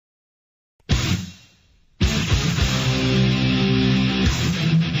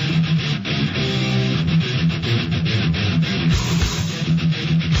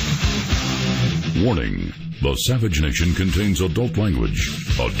Warning: the Savage Nation contains adult language,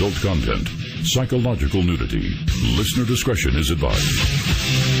 adult content, psychological nudity. Listener discretion is advised.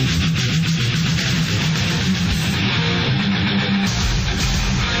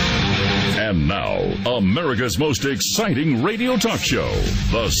 And now, America's most exciting radio talk show,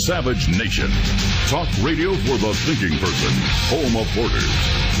 The Savage Nation. Talk radio for the thinking person, home of borders,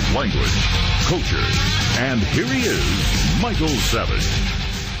 language, culture. And here he is, Michael Savage.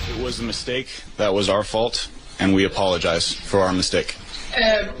 It was a mistake. That was our fault, and we apologize for our mistake.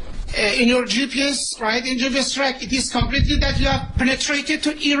 In your GPS, right, in GPS track, it is completely that you have penetrated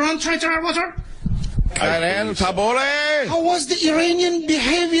to Iran territorial water? How was the Iranian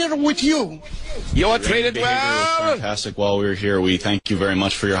behavior with you? You were treated well. Was fantastic while we were here. We thank you very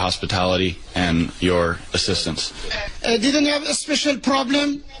much for your hospitality and your assistance. Didn't you have a special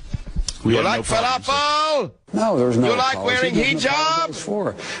problem? We you like falafel? No, there's no. You like wearing hijab?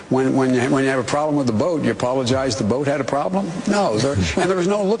 For when you have a problem with the boat, you apologize. The boat had a problem. No, and there was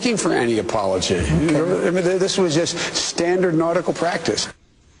no looking for any apology. I mean, this was just standard nautical practice.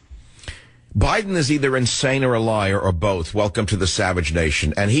 Biden is either insane or a liar or both. Welcome to the Savage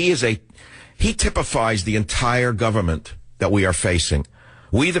Nation. And he typifies the entire government that we are facing.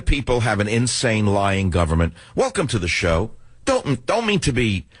 We the people have an insane, lying government. Welcome to the show. Don't mean to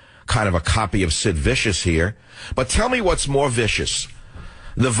be kind of a copy of Sid Vicious here, but tell me what's more vicious.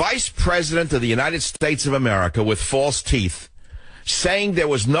 The Vice President of the United States of America with false teeth saying there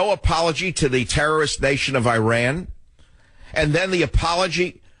was no apology to the terrorist nation of Iran, and then the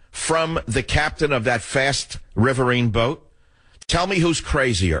apology from the captain of that fast riverine boat. Tell me who's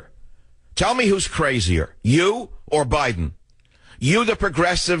crazier. Tell me who's crazier, you or Biden? You, the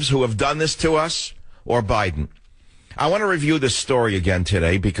progressives who have done this to us, or Biden? I want to review this story again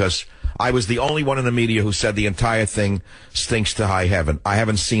today because I was the only one in the media who said the entire thing stinks to high heaven. I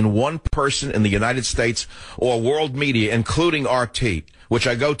haven't seen one person in the United States or world media, including RT, which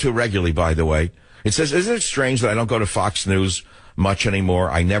I go to regularly, by the way. It says, isn't it strange that I don't go to Fox News much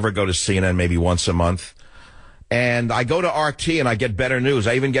anymore? I never go to CNN, maybe once a month. And I go to RT and I get better news.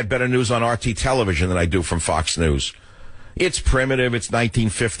 I even get better news on RT television than I do from Fox News. It's primitive. It's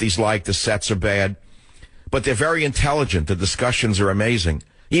 1950s like. The sets are bad. But they're very intelligent. The discussions are amazing.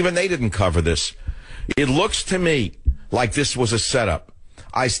 Even they didn't cover this. It looks to me like this was a setup.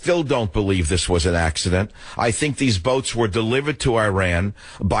 I still don't believe this was an accident. I think these boats were delivered to Iran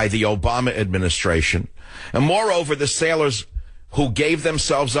by the Obama administration. And moreover, the sailors who gave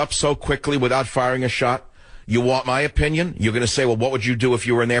themselves up so quickly without firing a shot, you want my opinion? You're going to say, well, what would you do if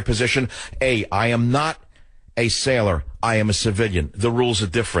you were in their position? I am not a sailor. I am a civilian. The rules are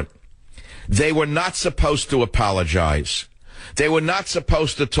different. They were not supposed to apologize. They were not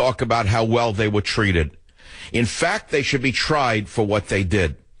supposed to talk about how well they were treated. In fact, they should be tried for what they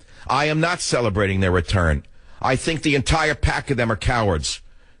did. I am not celebrating their return. I think the entire pack of them are cowards.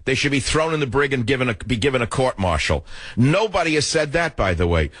 They should be thrown in the brig and be given a court-martial. Nobody has said that, by the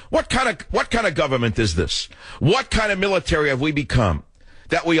way. What kind of government is this? What kind of military have we become?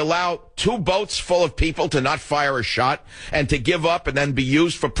 That we allow two boats full of people to not fire a shot and to give up and then be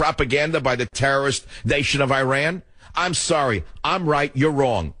used for propaganda by the terrorist nation of Iran? I'm sorry. I'm right. You're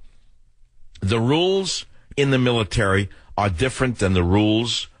wrong. The rules in the military are different than the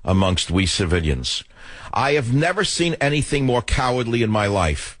rules amongst we civilians. I have never seen anything more cowardly in my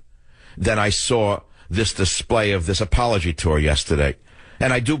life than I saw this display of this apology tour yesterday.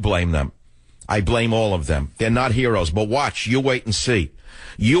 And I do blame them. I blame all of them. They're not heroes. But watch. You wait and see.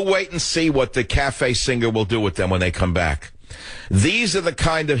 You wait and see what the cafe singer will do with them when they come back. These are the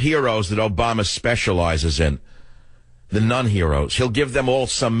kind of heroes that Obama specializes in. The non-heroes. He'll give them all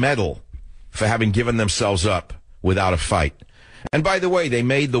some medal for having given themselves up without a fight. And by the way, they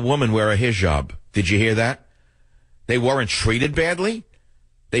made the woman wear a hijab. Did you hear that? They weren't treated badly.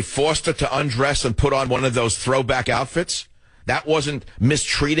 They forced her to undress and put on one of those throwback outfits. That wasn't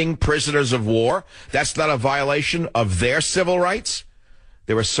mistreating prisoners of war. That's not a violation of their civil rights.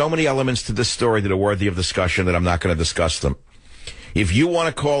 There are so many elements to this story that are worthy of discussion that I'm not going to discuss them. If you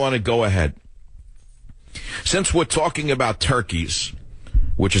want to call on it, go ahead. Since we're talking about turkeys,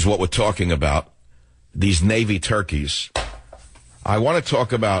 which is what we're talking about, these Navy turkeys, I want to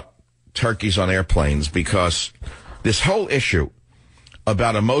talk about turkeys on airplanes because this whole issue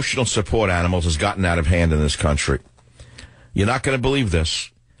about emotional support animals has gotten out of hand in this country. You're not going to believe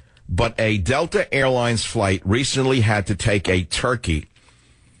this, but a Delta Airlines flight recently had to take a turkey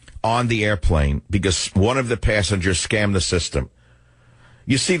on the airplane because one of the passengers scammed the system.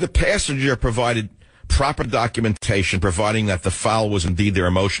 You see, the passenger provided proper documentation providing that the fowl was indeed their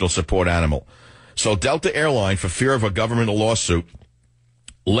emotional support animal. So Delta Airline, for fear of a governmental lawsuit,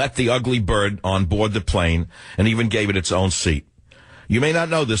 let the ugly bird on board the plane and even gave it its own seat. You may not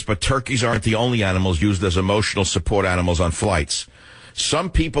know this, but turkeys aren't the only animals used as emotional support animals on flights. Some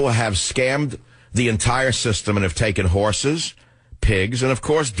people have scammed the entire system and have taken horses, pigs, and of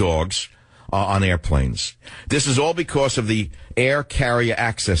course dogs on airplanes. This is all because of the Air Carrier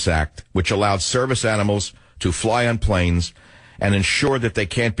Access Act, which allowed service animals to fly on planes and ensure that they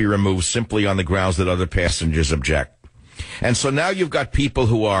can't be removed simply on the grounds that other passengers object. And so now you've got people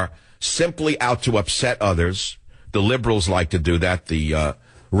who are simply out to upset others. The liberals like to do that, the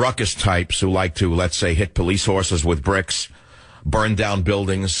ruckus types who like to, let's say, hit police horses with bricks, burn down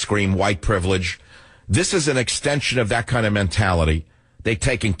buildings, scream white privilege. This is an extension of that kind of mentality. They're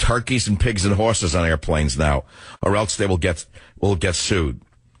taking turkeys and pigs and horses on airplanes now, or else they will get sued.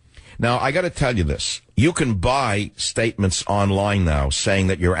 Now, I got to tell you this. You can buy statements online now saying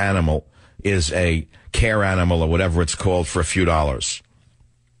that your animal is a care animal or whatever it's called for a few dollars.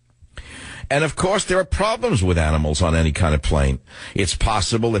 And, of course, there are problems with animals on any kind of plane. It's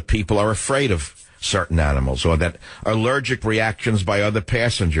possible that people are afraid of certain animals or that allergic reactions by other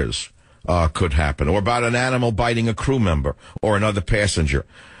passengers could happen, or about an animal biting a crew member or another passenger.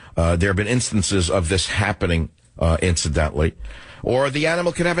 There have been instances of this happening, incidentally. Or the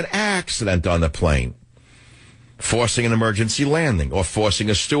animal could have an accident on the plane, forcing an emergency landing, or forcing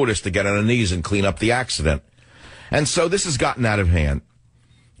a stewardess to get on her knees and clean up the accident. And so this has gotten out of hand.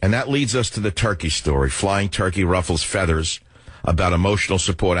 And that leads us to the turkey story. Flying turkey ruffles feathers about emotional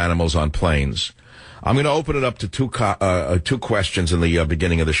support animals on planes. I'm going to open it up to two questions in the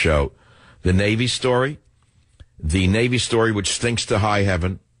beginning of the show. The Navy story which stinks to high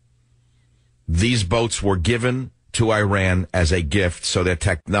heaven. These boats were given to Iran as a gift so their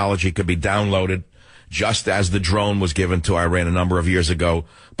technology could be downloaded, just as the drone was given to Iran a number of years ago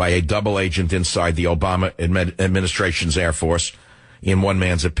by a double agent inside the Obama administration's Air Force, in one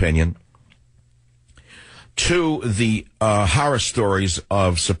man's opinion. To the horror stories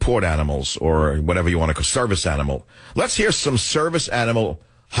of support animals, or whatever you want to call service animal. Let's hear some service animal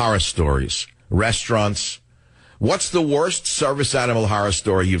horror stories. Restaurants. What's the worst service animal horror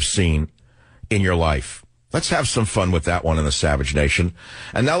story you've seen in your life? Let's have some fun with that one in the Savage Nation.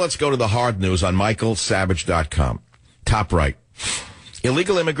 And now let's go to the hard news on michaelsavage.com. Top right.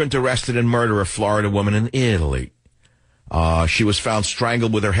 Illegal immigrant arrested and murder of Florida woman in Italy. She was found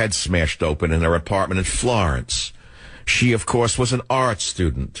strangled with her head smashed open in her apartment in Florence. She, of course, was an art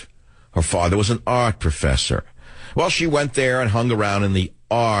student. Her father was an art professor. Well, she went there and hung around in the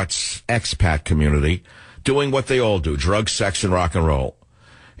arts expat community, doing what they all do, drugs, sex, and rock and roll.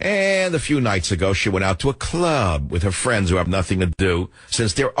 And a few nights ago, she went out to a club with her friends who have nothing to do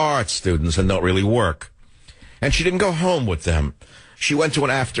since they're art students and don't really work. And she didn't go home with them. She went to an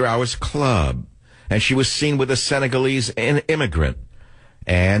after-hours club. And she was seen with a Senegalese immigrant.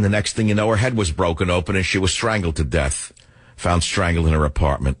 And the next thing you know, her head was broken open and she was strangled to death. Found strangled in her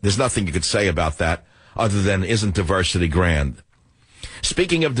apartment. There's nothing you could say about that other than, isn't diversity grand?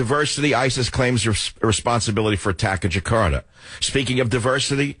 Speaking of diversity, ISIS claims responsibility for attack in Jakarta. Speaking of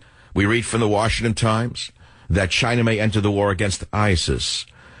diversity, we read from the Washington Times that China may enter the war against ISIS.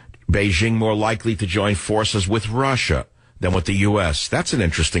 Beijing more likely to join forces with Russia than with the U.S. That's an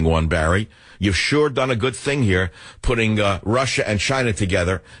interesting one, Barry. You've sure done a good thing here, putting Russia and China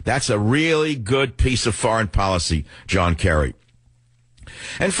together. That's a really good piece of foreign policy, John Kerry.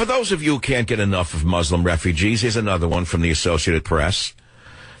 And for those of you who can't get enough of Muslim refugees, here's another one from the Associated Press.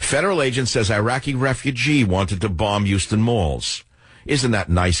 Federal agent says Iraqi refugee wanted to bomb Houston malls. Isn't that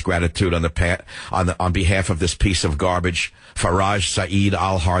nice gratitude on behalf of this piece of garbage, Faraj Saeed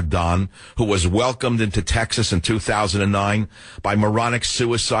al-Hardan, who was welcomed into Texas in 2009 by moronic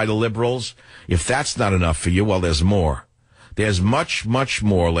suicidal liberals? If that's not enough for you, well, there's more. There's much, much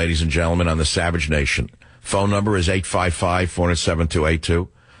more, ladies and gentlemen, on the Savage Nation. Phone number is 855-407-282.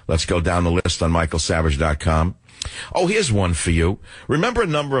 Let's go down the list on michaelsavage.com. Oh, here's one for you. Remember a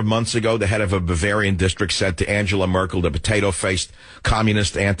number of months ago, the head of a Bavarian district said to Angela Merkel, the potato-faced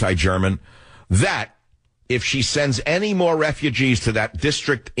communist anti-German, that if she sends any more refugees to that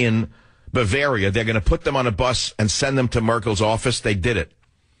district in Bavaria, they're going to put them on a bus and send them to Merkel's office. They did it.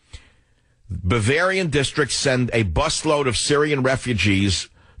 Bavarian districts send a busload of Syrian refugees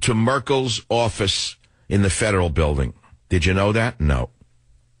to Merkel's office in the federal building. Did you know that? No.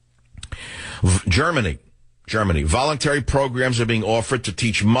 Germany. Voluntary programs are being offered to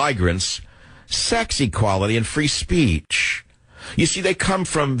teach migrants sex equality and free speech. You see, they come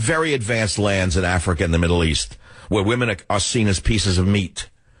from very advanced lands in Africa and the Middle East, where women are seen as pieces of meat.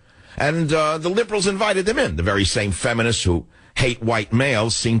 And the liberals invited them in. The very same feminists who hate white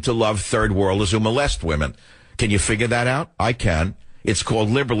males seem to love third worlders who molest women. Can you figure that out? I can. It's called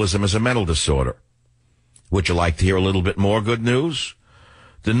liberalism as a mental disorder. Would you like to hear a little bit more good news?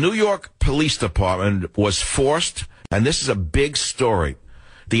 The New York Police Department was forced, and this is a big story,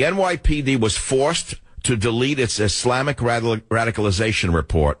 the NYPD was forced to delete its Islamic radicalization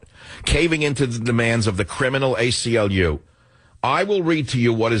report, caving into the demands of the criminal ACLU. I will read to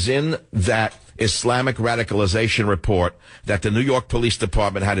you what is in that Islamic radicalization report that the New York Police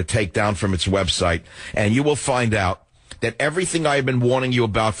Department had to take down from its website, and you will find out that everything I've been warning you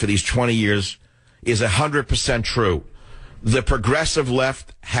about for these 20 years is 100% true. The progressive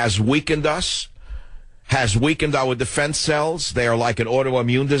left has weakened us, has weakened our defense cells. They are like an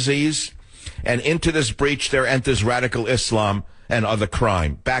autoimmune disease. And into this breach, there enters radical Islam and other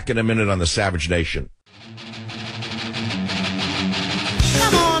crime. Back in a minute on the Savage Nation.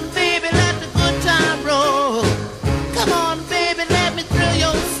 Come on, baby, let the good time roll. Come on, baby, let me thrill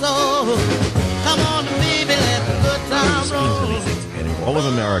your soul. Come on, baby, let the good time roll. All of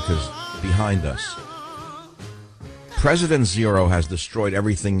America's behind us. President Zero has destroyed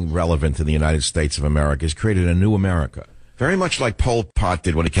everything relevant to the United States of America. He's created a new America. Very much like Pol Pot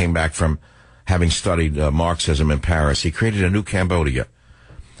did when he came back from having studied Marxism in Paris. He created a new Cambodia.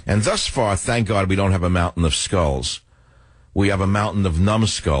 And thus far, thank God, we don't have a mountain of skulls. We have a mountain of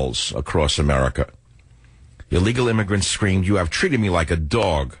numbskulls across America. Illegal immigrants screamed, "You have treated me like a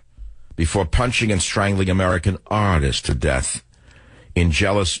dog," before punching and strangling American artists to death in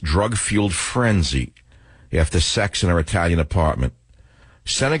jealous, drug-fueled frenzy after sex in her Italian apartment.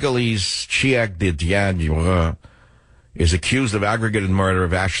 Senegalese Chiek de Diagne is accused of aggravated murder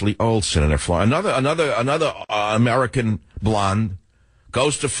of Ashley Olsen in her Florence. Another American blonde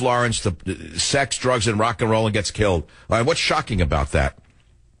goes to Florence to sex, drugs, and rock and roll and gets killed. All right, what's shocking about that?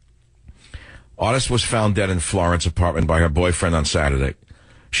 Artist was found dead in Florence apartment by her boyfriend on Saturday.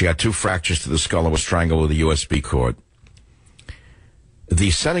 She had 2 fractures to the skull and was strangled with a USB cord.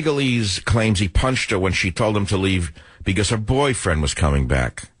 The Senegalese claims he punched her when she told him to leave because her boyfriend was coming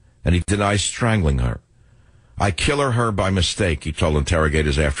back, and he denies strangling her. "I kill her by mistake," he told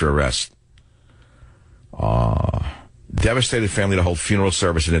interrogators after arrest. Devastated family to hold funeral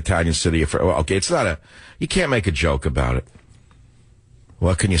service in Italian city. Okay, it's not you can't make a joke about it.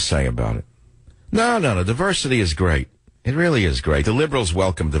 What can you say about it? No, diversity is great. It really is great. The liberals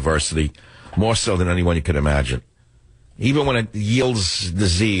welcome diversity more so than anyone you could imagine. Even when it yields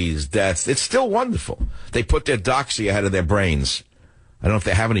disease, death, it's still wonderful. They put their doxy ahead of their brains. I don't know if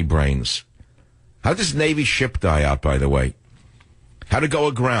they have any brains. How did this Navy ship die out, by the way? How did it go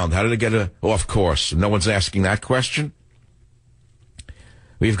aground? How did it get off course? No one's asking that question.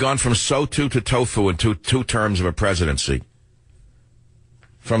 We've gone from SOTU to tofu in two terms of a presidency.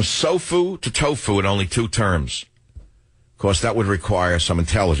 From SOFU to tofu in only 2 terms. Of course, that would require some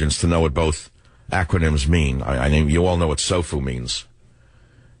intelligence to know what both acronyms mean. I mean, you all know what SOFU means,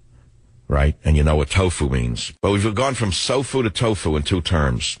 right? And you know what tofu means. But we've gone from SOFU to tofu in 2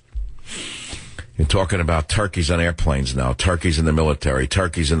 terms. You're talking about turkeys on airplanes now, turkeys in the military,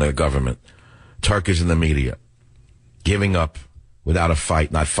 turkeys in the government, turkeys in the media, giving up without a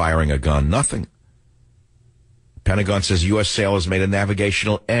fight, not firing a gun, nothing. Pentagon says U.S. sailors made a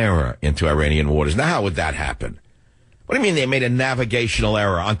navigational error into Iranian waters. Now, how would that happen? What do you mean they made a navigational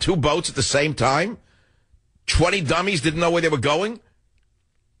error? On 2 boats at the same time? 20 dummies didn't know where they were going?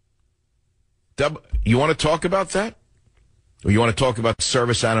 You want to talk about that? Or you want to talk about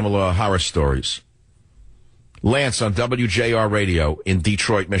service animal horror stories? Lance on WJR Radio in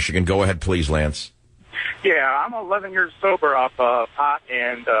Detroit, Michigan. Go ahead, please, Lance. Yeah, I'm 11 years sober off pot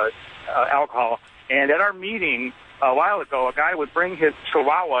and alcohol. And at our meeting a while ago, a guy would bring his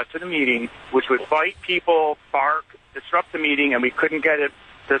chihuahua to the meeting, which would bite people, bark, disrupt the meeting, and we couldn't get it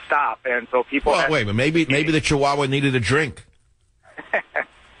to stop. And so people... Well, wait, but maybe the chihuahua needed a drink.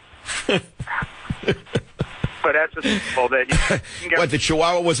 But that's just people that you can get... What, the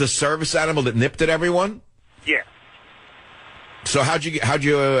chihuahua was a service animal that nipped at everyone? Yeah. So how'd you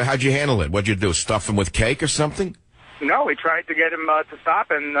handle it? What'd you do? Stuff him with cake or something? No, we tried to get him to stop,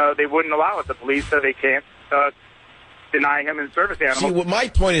 and they wouldn't allow it. The police said they can't deny him in service animals. See, my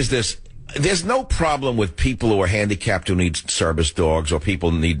point is this. There's no problem with people who are handicapped who need service dogs, or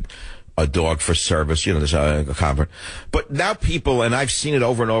people need a dog for service. You know, there's a convert. But now people, and I've seen it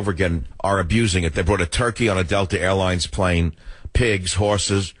over and over again, are abusing it. They brought a turkey on a Delta Airlines plane, pigs,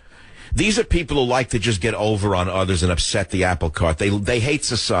 horses. These are people who like to just get over on others and upset the apple cart. They hate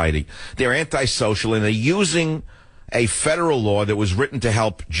society. They're antisocial, and they're using a federal law that was written to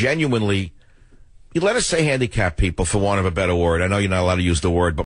help genuinely, let us say handicapped people, for want of a better word. I know you're not allowed to use the word, but